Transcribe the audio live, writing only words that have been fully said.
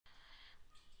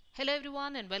Hello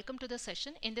everyone and welcome to the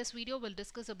session. In this video we'll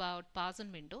discuss about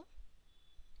Parzen window.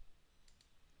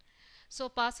 So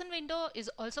Parzen window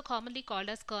is also commonly called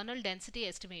as kernel density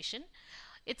estimation.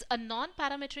 It's a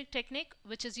non-parametric technique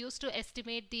which is used to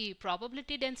estimate the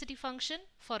probability density function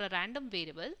for a random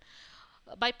variable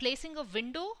by placing a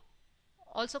window,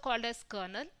 also called as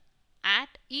kernel,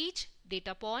 at each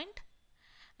data point,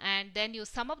 and then you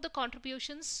sum up the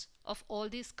contributions of all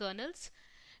these kernels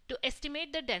to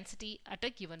estimate the density at a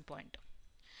given point.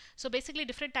 So basically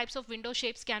different types of window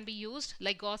shapes can be used,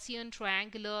 like Gaussian,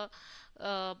 triangular,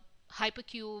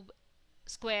 hypercube,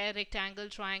 square, rectangle,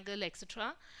 triangle,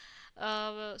 etc.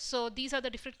 So these are the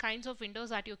different kinds of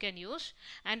windows that you can use.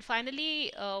 And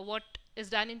finally, what is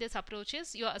done in this approach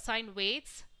is you assign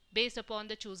weights based upon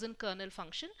the chosen kernel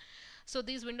function. So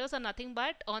these windows are nothing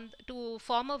but to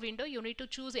form a window you need to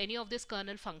choose any of these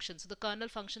kernel functions. So the kernel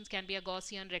functions can be a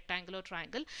Gaussian, rectangular,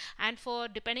 triangle, and for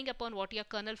depending upon what your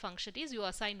kernel function is, you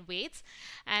assign weights,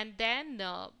 and then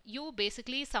you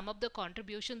basically sum up the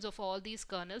contributions of all these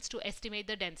kernels to estimate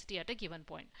the density at a given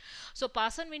point. So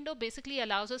Parzen window basically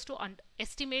allows us to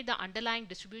estimate the underlying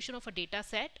distribution of a data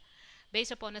set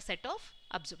based upon a set of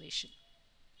observation.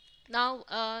 Now,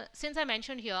 since I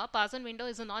mentioned here, Parzen window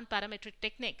is a non-parametric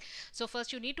technique. So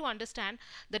first you need to understand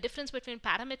the difference between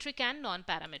parametric and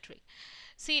non-parametric.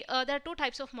 See, there are two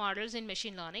types of models in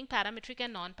machine learning, parametric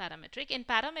and non-parametric. In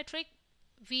parametric,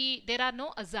 there are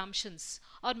no assumptions,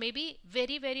 or maybe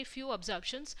very few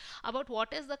assumptions about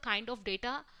what is the kind of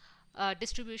data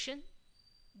distribution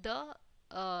the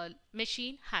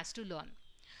machine has to learn.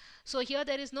 So here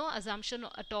there is no assumption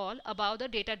at all about the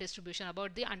data distribution,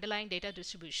 about the underlying data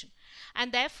distribution.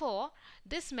 And therefore,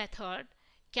 this method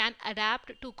can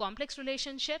adapt to complex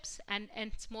relationships and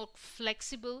it's more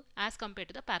flexible as compared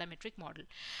to the parametric model.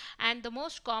 And the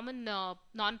most common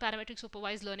non-parametric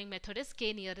supervised learning method is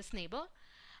k-nearest neighbor,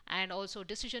 and also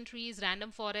decision trees,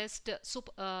 random forest,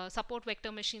 support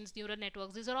vector machines, neural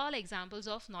networks. These are all examples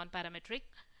of non-parametric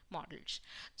models.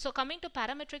 So coming to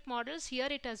parametric models, here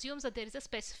it assumes that there is a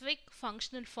specific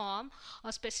functional form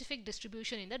or specific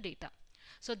distribution in the data.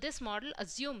 So this model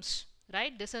assumes,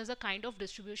 right, this is a kind of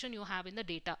distribution you have in the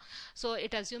data. So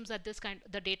it assumes that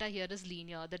the data here is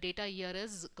linear, the data here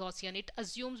is Gaussian. It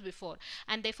assumes before,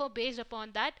 and therefore based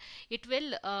upon that it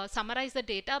will summarize the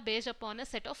data based upon a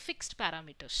set of fixed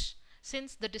parameters.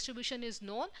 Since the distribution is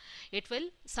known, it will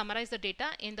summarize the data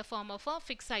in the form of a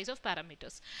fixed size of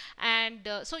parameters. And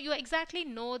so you exactly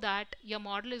know that your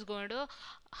model is going to,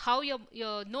 how your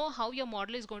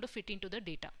model is going to fit into the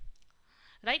data.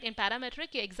 Right? In parametric,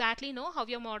 you exactly know how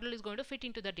your model is going to fit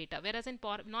into the data, whereas in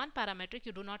non-parametric,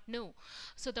 you do not know.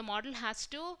 So the model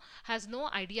has no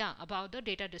idea about the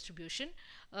data distribution.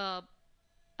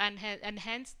 And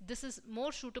hence this is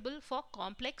more suitable for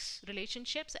complex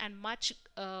relationships and much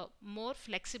more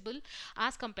flexible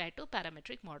as compared to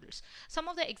parametric models. Some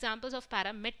of the examples of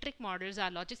parametric models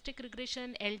are logistic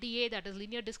regression, LDA, that is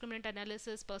linear discriminant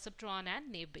analysis, perceptron,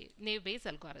 and naive-bayes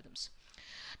algorithms.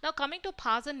 Now coming to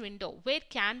Parzen window, where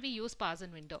can we use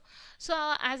Parzen window?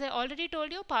 So as I already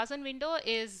told you, Parzen window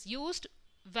is used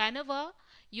whenever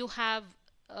you have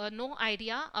no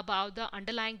idea about the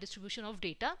underlying distribution of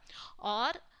data,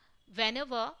 or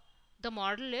whenever the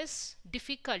model is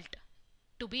difficult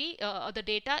to be, the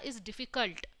data is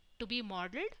difficult to be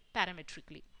modeled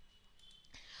parametrically.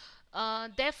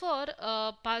 Therefore,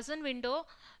 Parzen window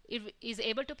is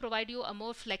able to provide you a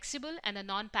more flexible and a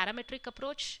non-parametric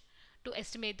approach to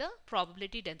estimate the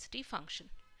probability density function.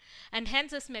 And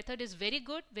hence this method is very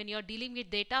good when you're dealing with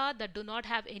data that do not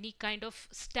have any kind of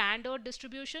standard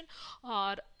distribution,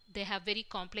 or they have very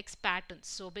complex patterns.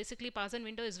 So basically Parzen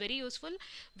window is very useful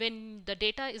when the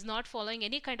data is not following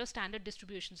any kind of standard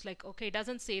distributions, like, okay, it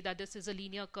doesn't say that this is a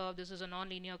linear curve, this is a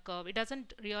non-linear curve. It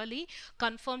doesn't really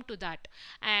confirm to that,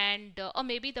 and or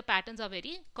maybe the patterns are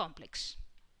very complex.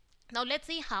 Now let's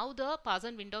see how the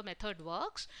Parzen window method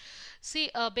works. See,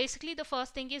 basically the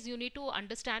first thing is you need to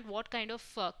understand what kind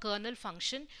of kernel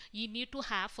function you need to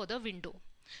have for the window.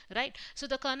 Right, so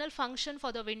the kernel function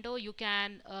for the window, you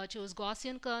can choose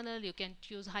Gaussian kernel, you can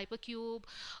choose hypercube,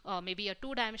 maybe a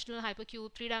two-dimensional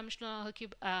hypercube, three-dimensional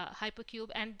hypercube,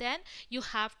 and then you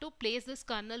have to place this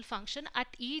kernel function at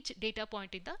each data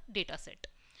point in the data set.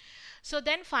 So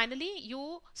then finally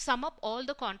you sum up all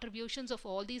the contributions of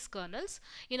all these kernels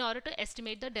in order to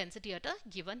estimate the density at a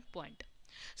given point.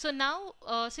 So now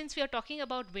since we are talking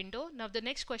about window, now the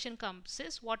next question comes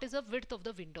is what is the width of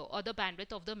the window or the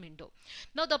bandwidth of the window.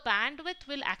 Now the bandwidth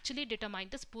will actually determine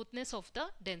the smoothness of the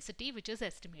density which is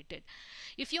estimated.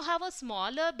 If you have a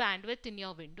smaller bandwidth in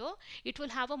your window, it will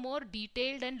have a more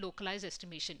detailed and localized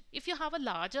estimation. If you have a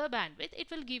larger bandwidth, it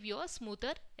will give you a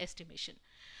smoother estimation.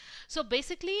 So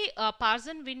basically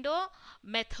Parzen window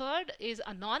method is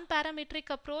a non-parametric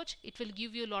approach. It will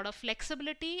give you a lot of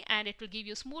flexibility and it will give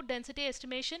you smooth density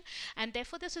estimation, and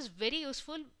therefore this is very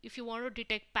useful if you want to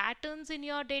detect patterns in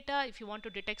your data, if you want to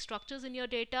detect structures in your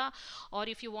data, or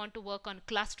if you want to work on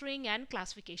clustering and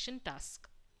classification tasks.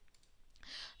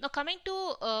 Now coming to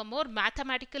a more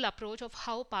mathematical approach of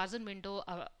how Parzen window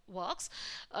works,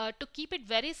 to keep it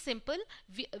very simple,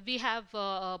 we have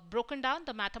broken down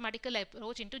the mathematical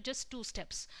approach into just two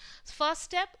steps. First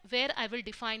step, where I will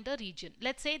define the region.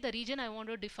 Let's say the region I want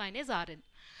to define is Rn.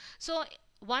 So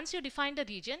once you define the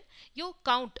region, you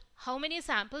count how many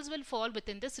samples will fall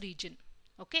within this region.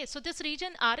 Okay, so this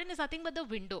region Rn is nothing but the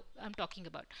window I'm talking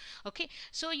about. Okay,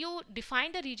 so you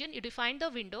define the region, you define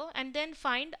the window, and then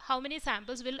find how many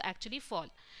samples will actually fall.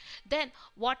 Then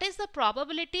what is the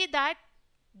probability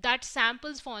that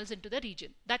samples falls into the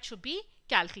region? That should be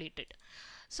calculated.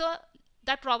 So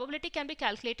that probability can be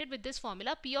calculated with this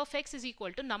formula: P of x is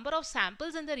equal to number of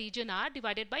samples in the region R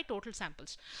divided by total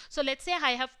samples. So let's say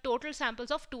I have total samples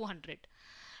of 200,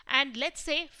 and let's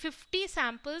say 50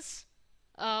 samples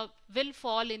will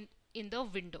fall in the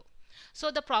window. So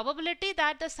the probability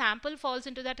that the sample falls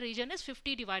into that region is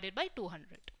 50 divided by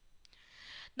 200.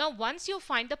 Now once you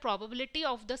find the probability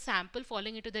of the sample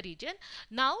falling into the region,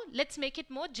 now let's make it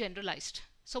more generalized.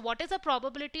 So what is the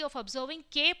probability of observing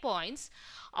k points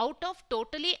out of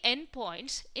totally n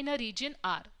points in a region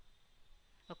R?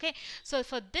 Okay, so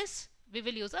for this we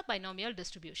will use a binomial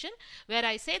distribution where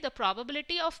I say the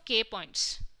probability of k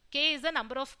points. K is the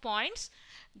number of points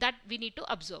that we need to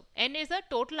observe. N is the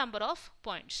total number of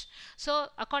points. So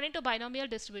according to binomial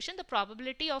distribution, the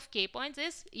probability of k points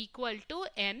is equal to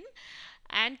n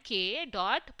and k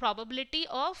dot probability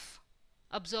of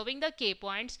observing the k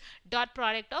points dot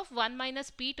product of 1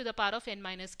 minus p to the power of n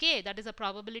minus k. That is the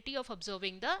probability of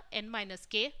observing the n minus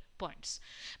k points.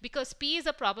 Because p is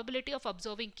the probability of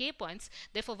observing k points,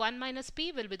 therefore 1 minus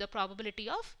p will be the probability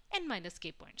of n minus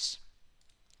k points.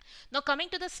 Now coming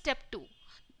to the step 2.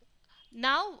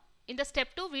 Now in the step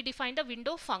 2 we define the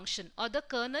window function or the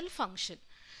kernel function.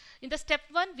 In the step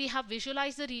 1 we have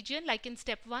visualized the region like in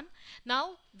step 1.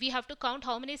 Now we have to count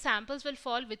how many samples will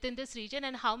fall within this region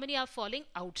and how many are falling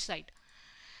outside.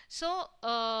 So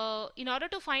in order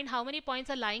to find how many points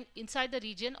are lying inside the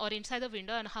region or inside the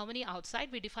window and how many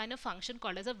outside, we define a function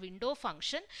called as a window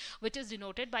function, which is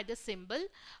denoted by the symbol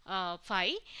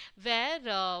phi, where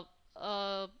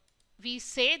we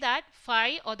say that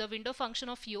phi or the window function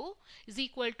of u is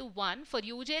equal to 1 for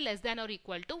uj less than or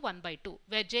equal to 1 by 2,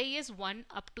 where j is 1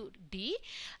 up to d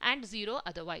and 0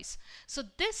 otherwise. So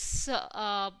this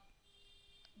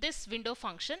window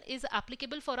function is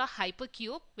applicable for a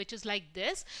hypercube which is like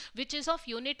this, which is of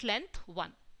unit length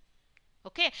 1.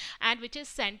 Okay, and which is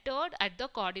centered at the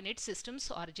coordinate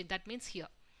system's origin, that means here.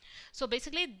 So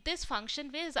basically this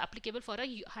function is applicable for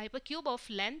a hypercube of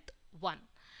length 1.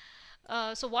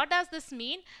 So what does this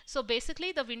mean? So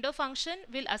basically the window function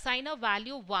will assign a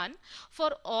value 1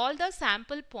 for all the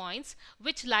sample points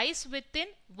which lies within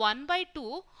 1 by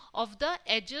 2 of the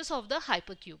edges of the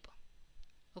hypercube.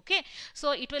 Okay,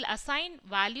 so it will assign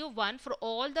value 1 for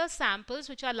all the samples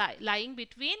which are lying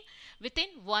within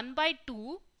 1 by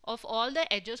 2 of all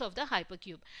the edges of the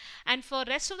hypercube, and for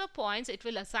rest of the points it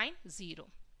will assign 0.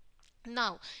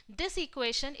 Now this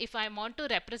equation, if I want to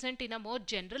represent in a more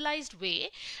generalized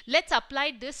way, let's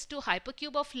apply this to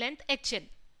hypercube of length hn,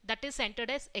 that is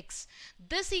centered as x.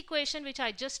 This equation which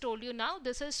I just told you now,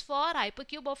 this is for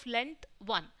hypercube of length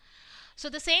 1. So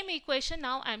the same equation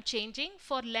now I am changing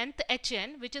for length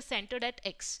hn, which is centered at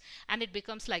x, and it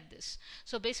becomes like this.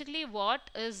 So basically what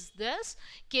is this?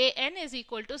 Kn is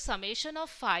equal to summation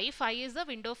of phi. Phi is the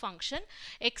window function,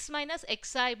 x minus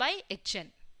xi by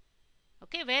hn.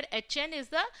 Okay, where hn is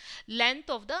the length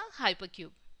of the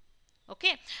hypercube.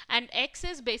 Okay, and x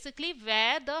is basically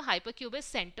where the hypercube is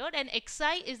centered, and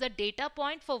xi is the data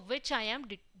point for which I am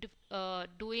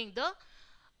doing the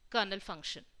kernel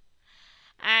function.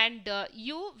 And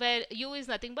u, where u is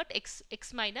nothing but x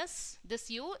minus, this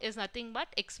u is nothing but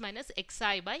x minus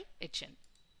xi by hn.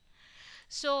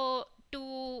 So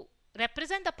to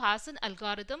represent the Parzen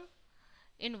algorithm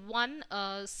in one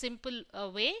simple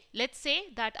way, let's say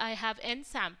that I have n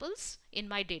samples in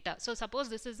my data. So suppose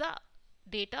this is the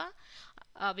data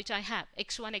which I have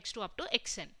x1, x2 up to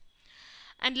xn,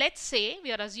 And let's say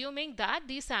we are assuming that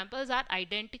these samples are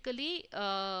identically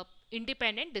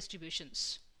independent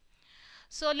distributions.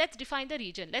 So let's define the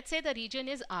region. Let's say the region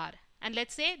is R, and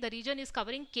let's say the region is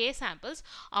covering k samples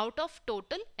out of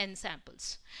total n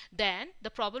samples. Then the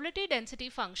probability density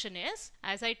function is,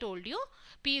 as I told you,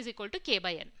 P is equal to k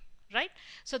by n, right?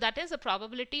 So that is the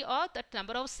probability of the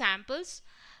number of samples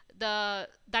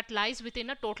that lies within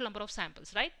a total number of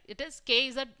samples, right? It is k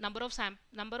is the number of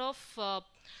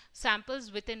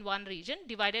samples within one region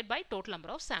divided by total number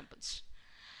of samples.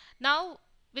 Now,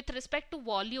 with respect to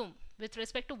volume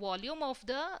of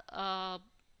the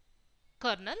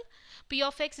kernel, P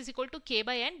of x is equal to k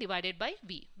by n divided by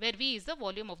V, where V is the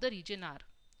volume of the region R.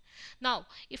 Now,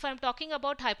 if I'm talking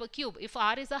about hypercube, if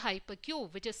R is a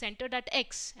hypercube which is centered at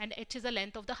x and h is the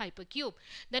length of the hypercube,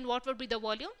 then what would be the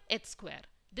volume? H square.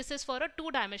 This is for a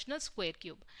two-dimensional square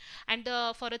cube. And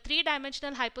for a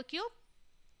three-dimensional hypercube,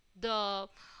 the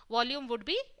volume would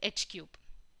be h cube.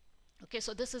 Okay,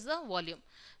 so this is the volume.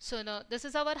 So now this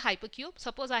is our hypercube.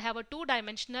 Suppose I have a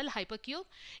two-dimensional hypercube.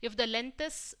 If the length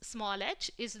is small h,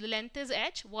 the length is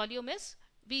h, volume is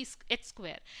h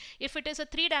square. If it is a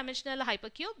three-dimensional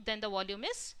hypercube, then the volume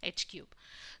is h cube.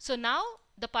 So now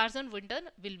the Parzen window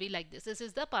will be like this. This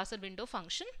is the Parzen window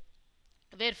function,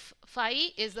 where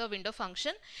phi is the window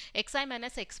function, xi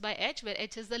minus x by h, where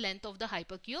h is the length of the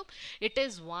hypercube. It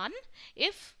is 1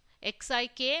 if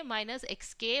xik minus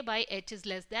xk by h is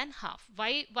less than half.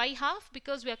 Why half?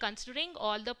 Because we are considering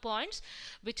all the points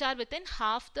which are within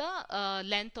half the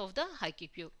length of the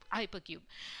hypercube,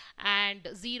 and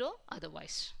 0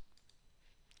 otherwise.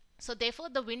 So therefore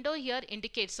the window here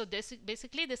indicates, so this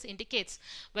basically this indicates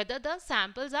whether the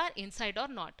samples are inside or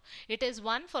not. It is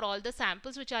 1 for all the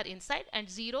samples which are inside and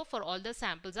 0 for all the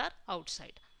samples are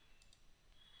outside.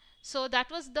 So that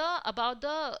was about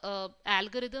the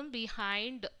algorithm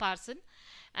behind Parzen,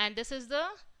 and this is the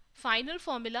final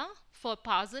formula for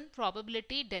Parzen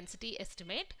probability density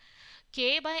estimate.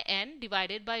 K by n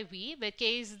divided by V, where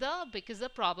k is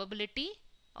the probability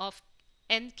of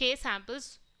k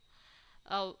samples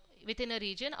within a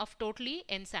region of totally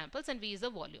n samples, and V is the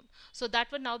volume. So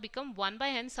that would now become 1 by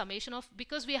n summation of,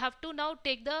 because we have to now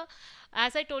take the,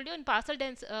 as I told you in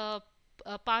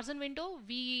Parzen window,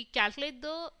 we calculate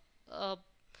the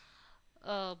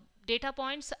data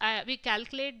points, we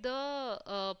calculate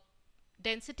the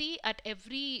density at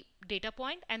every data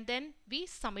point and then we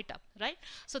sum it up, right?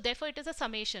 So therefore it is a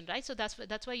summation, right? So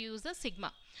that's why you use the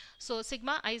sigma. So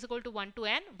sigma I is equal to 1 to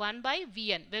n, 1 by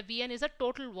Vn, where Vn is a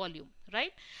total volume,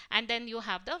 right? And then you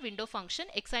have the window function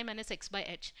xi minus x by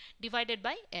h divided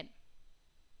by n.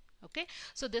 Okay,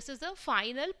 so this is the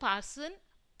final Parzen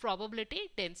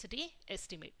probability density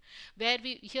estimate, where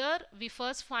we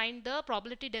first find the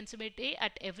probability density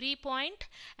at every point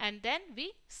and then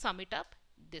we sum it up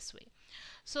this way.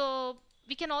 So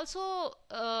we can also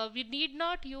we need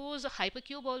not use a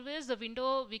hypercube always. The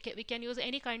window, we can use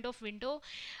any kind of window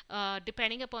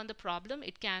depending upon the problem.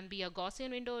 It can be a Gaussian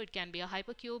window, it can be a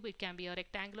hypercube, it can be a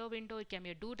rectangular window, it can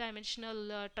be a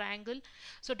two-dimensional triangle.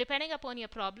 So depending upon your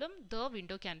problem, the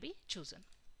window can be chosen.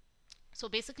 So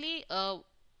basically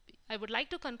I would like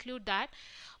to conclude that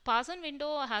Parzen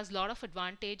window has a lot of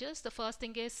advantages. The first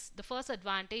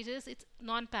advantage is it's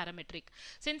non-parametric.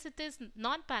 Since it is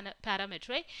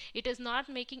non-parametric, it is not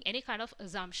making any kind of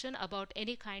assumption about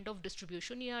any kind of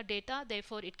distribution in your data.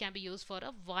 Therefore, it can be used for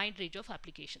a wide range of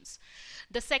applications.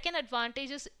 The second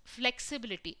advantage is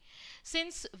flexibility.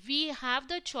 Since we have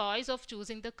the choice of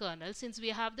choosing the kernel, since we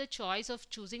have the choice of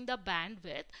choosing the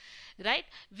bandwidth, right,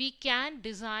 we can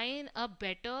design a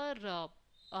better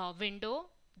window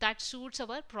that suits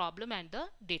our problem and the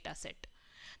data set.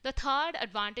 The third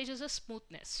advantage is the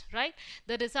smoothness, right?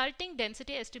 The resulting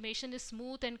density estimation is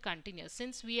smooth and continuous.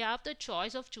 Since we have the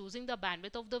choice of choosing the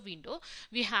bandwidth of the window,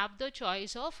 we have the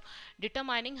choice of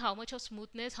determining how much of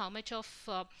smoothness, how much of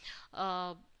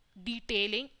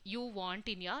detailing you want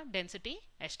in your density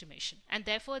estimation, and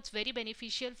therefore it's very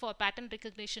beneficial for pattern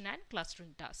recognition and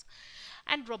clustering tasks.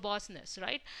 And robustness,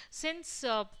 right? Since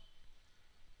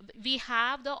we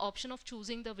have the option of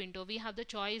choosing the window, we have the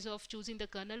choice of choosing the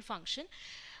kernel function.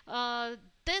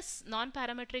 This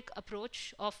non-parametric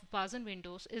approach of Parzen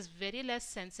Windows is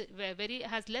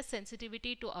has less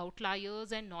sensitivity to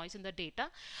outliers and noise in the data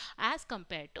as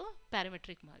compared to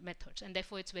parametric methods, and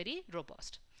therefore it's very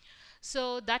robust.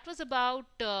 So that was about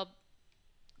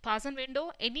Parzen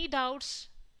window. Any doubts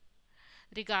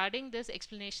regarding this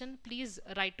explanation, please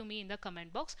write to me in the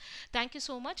comment box. Thank you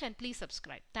so much, and please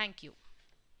subscribe. Thank you.